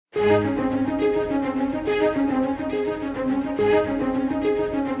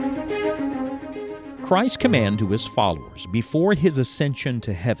Christ's command to his followers before his ascension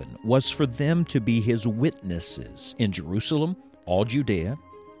to heaven was for them to be his witnesses in Jerusalem, all Judea,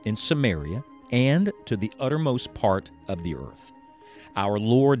 in Samaria, and to the uttermost part of the earth. Our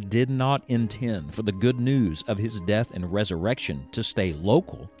Lord did not intend for the good news of his death and resurrection to stay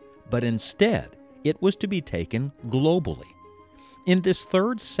local, but instead it was to be taken globally. In this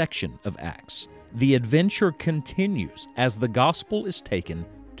third section of Acts, the adventure continues as the gospel is taken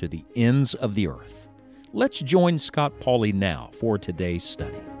to the ends of the earth. Let's join Scott Pauley now for today's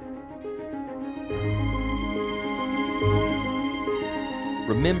study.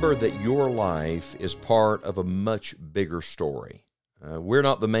 Remember that your life is part of a much bigger story. We're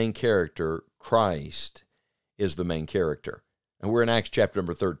not the main character. Christ is the main character. And we're in Acts chapter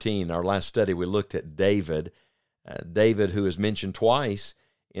number 13. In our last study, we looked at David. David, who is mentioned twice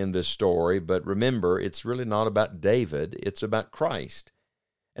in this story, but remember, it's really not about David. It's about Christ.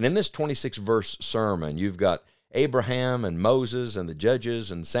 And in this 26-verse sermon, you've got Abraham and Moses and the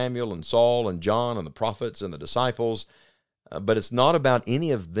judges and Samuel and Saul and John and the prophets and the disciples. But it's not about any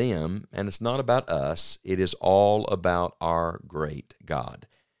of them, and it's not about us. It is all about our great God.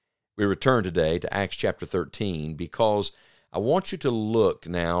 We return today to Acts chapter 13 because I want you to look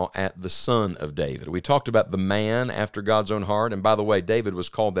now at the son of David. We talked about the man after God's own heart, and by the way, David was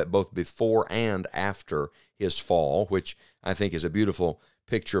called that both before and after his fall, which I think is a beautiful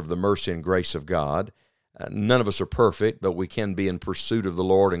picture of the mercy and grace of God. None of us are perfect, but we can be in pursuit of the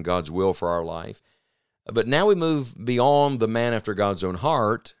Lord and God's will for our life. But now we move beyond the man after God's own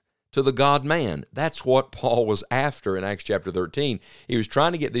heart to the God-man. That's what Paul was after in Acts chapter 13. He was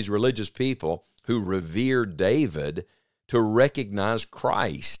trying to get these religious people who revered David to recognize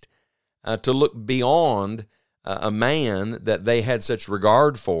Christ, to look beyond a man that they had such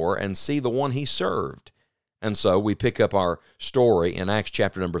regard for and see the one he served. And so we pick up our story in Acts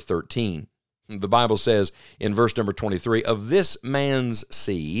chapter number 13. The Bible says in verse number 23, "Of this man's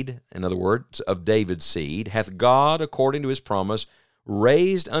seed," in other words, of David's seed, "hath God, according to his promise,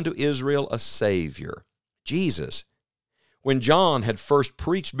 raised unto Israel a Savior, Jesus. When John had first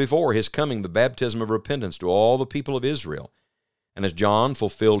preached before his coming the baptism of repentance to all the people of Israel, and as John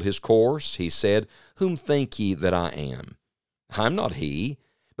fulfilled his course, he said, Whom think ye that I am? I am not he,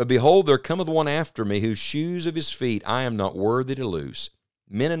 but behold, there cometh one after me, whose shoes of his feet I am not worthy to loose.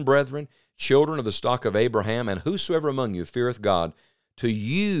 Men and brethren, children of the stock of Abraham, and whosoever among you feareth God, to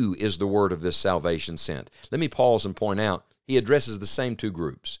you is the word of this salvation sent." Let me pause and point out, he addresses the same two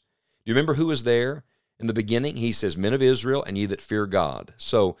groups. Do you remember who was there? In the beginning, he says, "Men of Israel, and ye that fear God."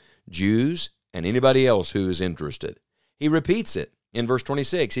 So, Jews and anybody else who is interested. He repeats it in verse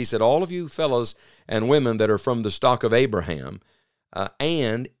 26. He said, "All of you fellows and women that are from the stock of Abraham,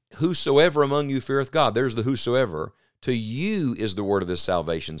 and whosoever among you feareth God," there's the whosoever, "to you is the word of this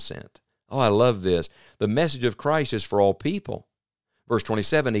salvation sent." Oh, I love this. The message of Christ is for all people. Verse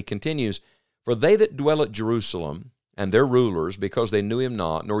 27, he continues, "For they that dwell at Jerusalem, and their rulers, because they knew him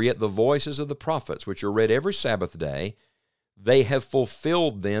not, nor yet the voices of the prophets, which are read every Sabbath day, they have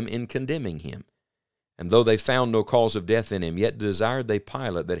fulfilled them in condemning him. And though they found no cause of death in him, yet desired they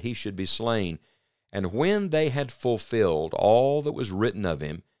Pilate that he should be slain. And when they had fulfilled all that was written of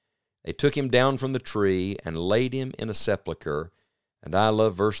him, they took him down from the tree and laid him in a sepulchre." And I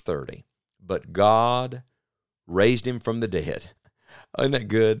love verse 30. "But God raised him from the dead." Isn't that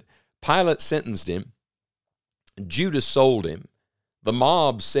good? Pilate sentenced him. Judas sold him. The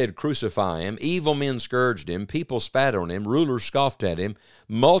mob said, "Crucify him." Evil men scourged him. People spat on him. Rulers scoffed at him.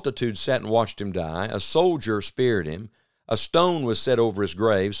 Multitudes sat and watched him die. A soldier speared him. A stone was set over his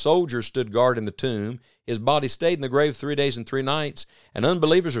grave. Soldiers stood guard in the tomb. His body stayed in the grave 3 days and 3 nights. And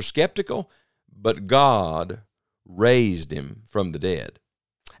unbelievers are skeptical, but God raised him from the dead.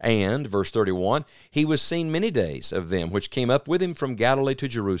 And, verse 31, "He was seen many days of them which came up with him from Galilee to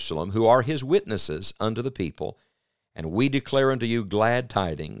Jerusalem, who are his witnesses unto the people. And we declare unto you glad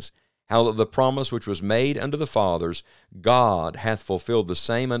tidings, how that the promise which was made unto the fathers, God hath fulfilled the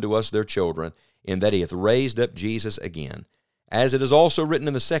same unto us their children, in that he hath raised up Jesus again. As it is also written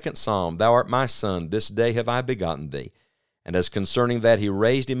in the 2nd Psalm, Thou art my son, this day have I begotten thee. And as concerning that he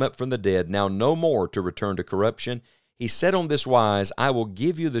raised him up from the dead, now no more to return to corruption, he said on this wise, I will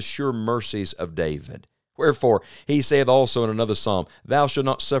give you the sure mercies of David. Wherefore, he saith also in another psalm, Thou shalt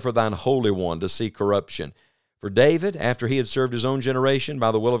not suffer thine Holy One to see corruption. For David, after he had served his own generation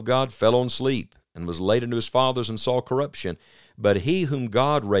by the will of God, fell on sleep, and was laid unto his fathers, and saw corruption. But he whom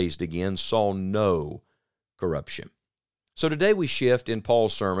God raised again saw no corruption." So today we shift in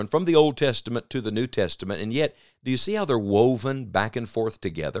Paul's sermon from the Old Testament to the New Testament, and yet, do you see how they're woven back and forth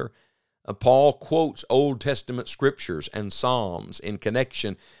together? Paul quotes Old Testament scriptures and Psalms in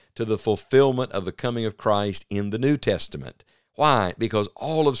connection to the fulfillment of the coming of Christ in the New Testament. Why? Because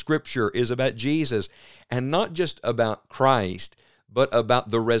all of Scripture is about Jesus, and not just about Christ, but about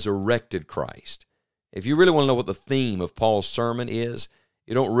the resurrected Christ. If you really want to know what the theme of Paul's sermon is,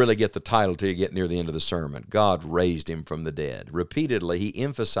 you don't really get the title till you get near the end of the sermon. God raised him from the dead. Repeatedly, he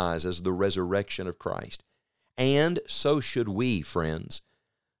emphasizes the resurrection of Christ. And so should we, friends.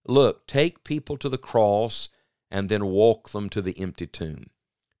 Look, take people to the cross and then walk them to the empty tomb.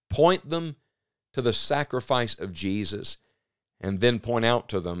 Point them to the sacrifice of Jesus, and then point out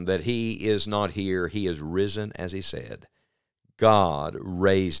to them that he is not here. He is risen, as he said. God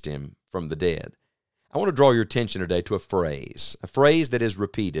raised him from the dead. I want to draw your attention today to a phrase that is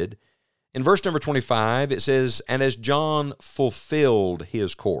repeated. In verse number 25, it says, "And as John fulfilled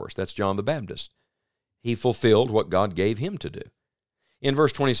his course," that's John the Baptist, he fulfilled what God gave him to do. In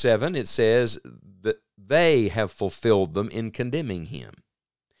verse 27, it says that they have fulfilled them in condemning him.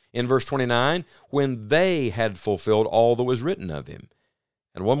 In verse 29, when they had fulfilled all that was written of him.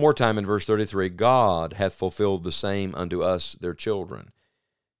 And one more time in verse 33, God hath fulfilled the same unto us, their children.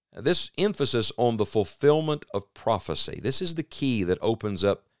 This emphasis on the fulfillment of prophecy, this is the key that opens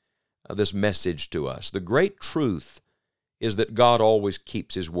up this message to us. The great truth is that God always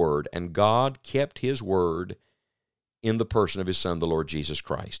keeps his word, and God kept his word in the person of his Son, the Lord Jesus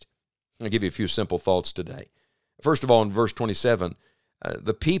Christ. I'll give you a few simple thoughts today. First of all, in verse 27,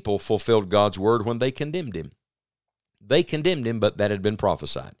 the people fulfilled God's word when they condemned him. They condemned him, but that had been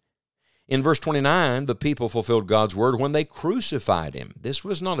prophesied. In verse 29, the people fulfilled God's word when they crucified him. This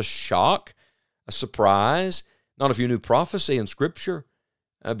was not a shock, a surprise, not if you knew prophecy in Scripture,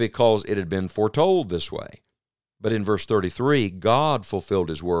 because it had been foretold this way. But in verse 33, God fulfilled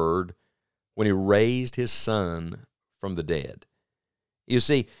his word when he raised his Son from the dead. You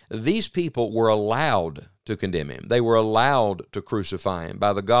see, these people were allowed to condemn him. They were allowed to crucify him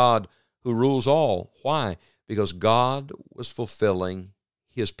by the God who rules all. Why? Because God was fulfilling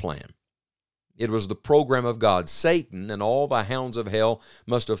his plan. It was the program of God. Satan and all the hounds of hell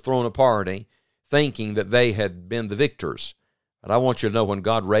must have thrown a party thinking that they had been the victors. But I want you to know, when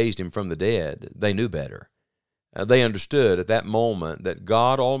God raised him from the dead, they knew better. They understood at that moment that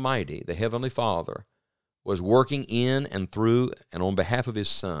God Almighty, the Heavenly Father, was working in and through and on behalf of his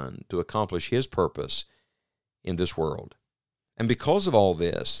Son to accomplish his purpose in this world. And because of all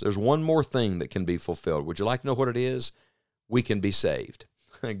this, there's one more thing that can be fulfilled. Would you like to know what it is? We can be saved.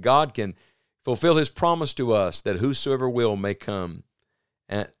 God can fulfill his promise to us that whosoever will may come.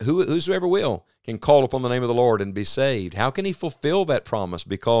 And whosoever will can call upon the name of the Lord and be saved. How can he fulfill that promise?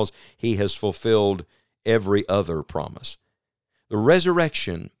 Because he has fulfilled every other promise. The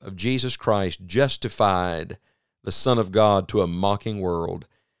resurrection of Jesus Christ justified the Son of God to a mocking world,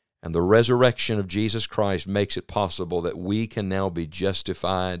 and the resurrection of Jesus Christ makes it possible that we can now be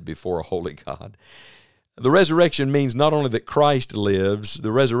justified before a holy God. The resurrection means not only that Christ lives,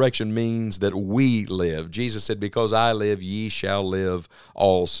 the resurrection means that we live. Jesus said, "Because I live, ye shall live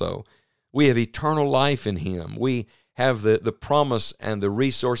also." We have eternal life in him. We have the promise and the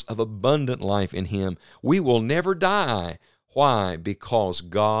resource of abundant life in him. We will never die. Why? Because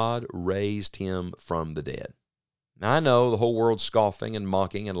God raised him from the dead. Now, I know the whole world's scoffing and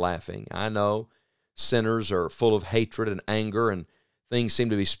mocking and laughing. I know sinners are full of hatred and anger, and things seem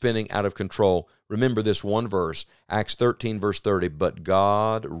to be spinning out of control. Remember this one verse, Acts 13, verse 30, "But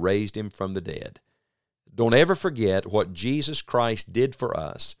God raised him from the dead." Don't ever forget what Jesus Christ did for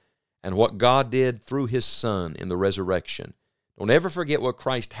us and what God did through his Son in the resurrection. Don't ever forget what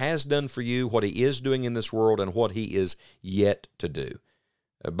Christ has done for you, what he is doing in this world, and what he is yet to do.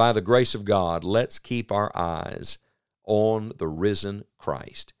 By the grace of God, let's keep our eyes on the risen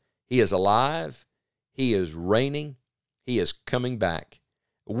Christ. He is alive. He is reigning. He is coming back.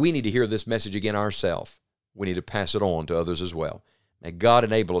 We need to hear this message again ourselves. We need to pass it on to others as well. May God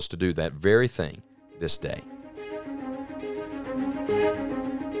enable us to do that very thing this day.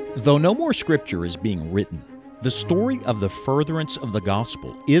 Though no more Scripture is being written, the story of the furtherance of the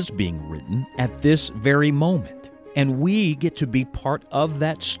gospel is being written at this very moment, and we get to be part of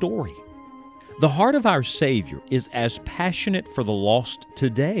that story. The heart of our Savior is as passionate for the lost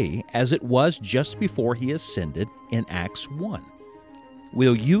today as it was just before he ascended in Acts 1.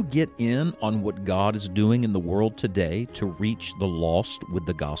 Will you get in on what God is doing in the world today to reach the lost with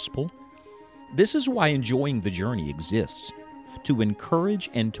the gospel? This is why Enjoying the Journey exists, to encourage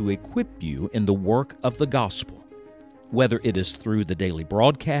and to equip you in the work of the gospel. Whether it is through the daily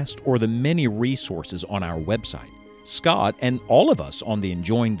broadcast or the many resources on our website, Scott and all of us on the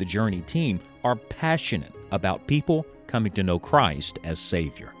Enjoying the Journey team are passionate about people coming to know Christ as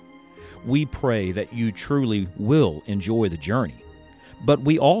Savior. We pray that you truly will enjoy the journey. but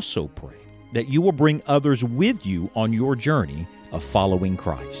we also pray that you will bring others with you on your journey of following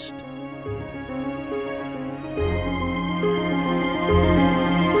Christ.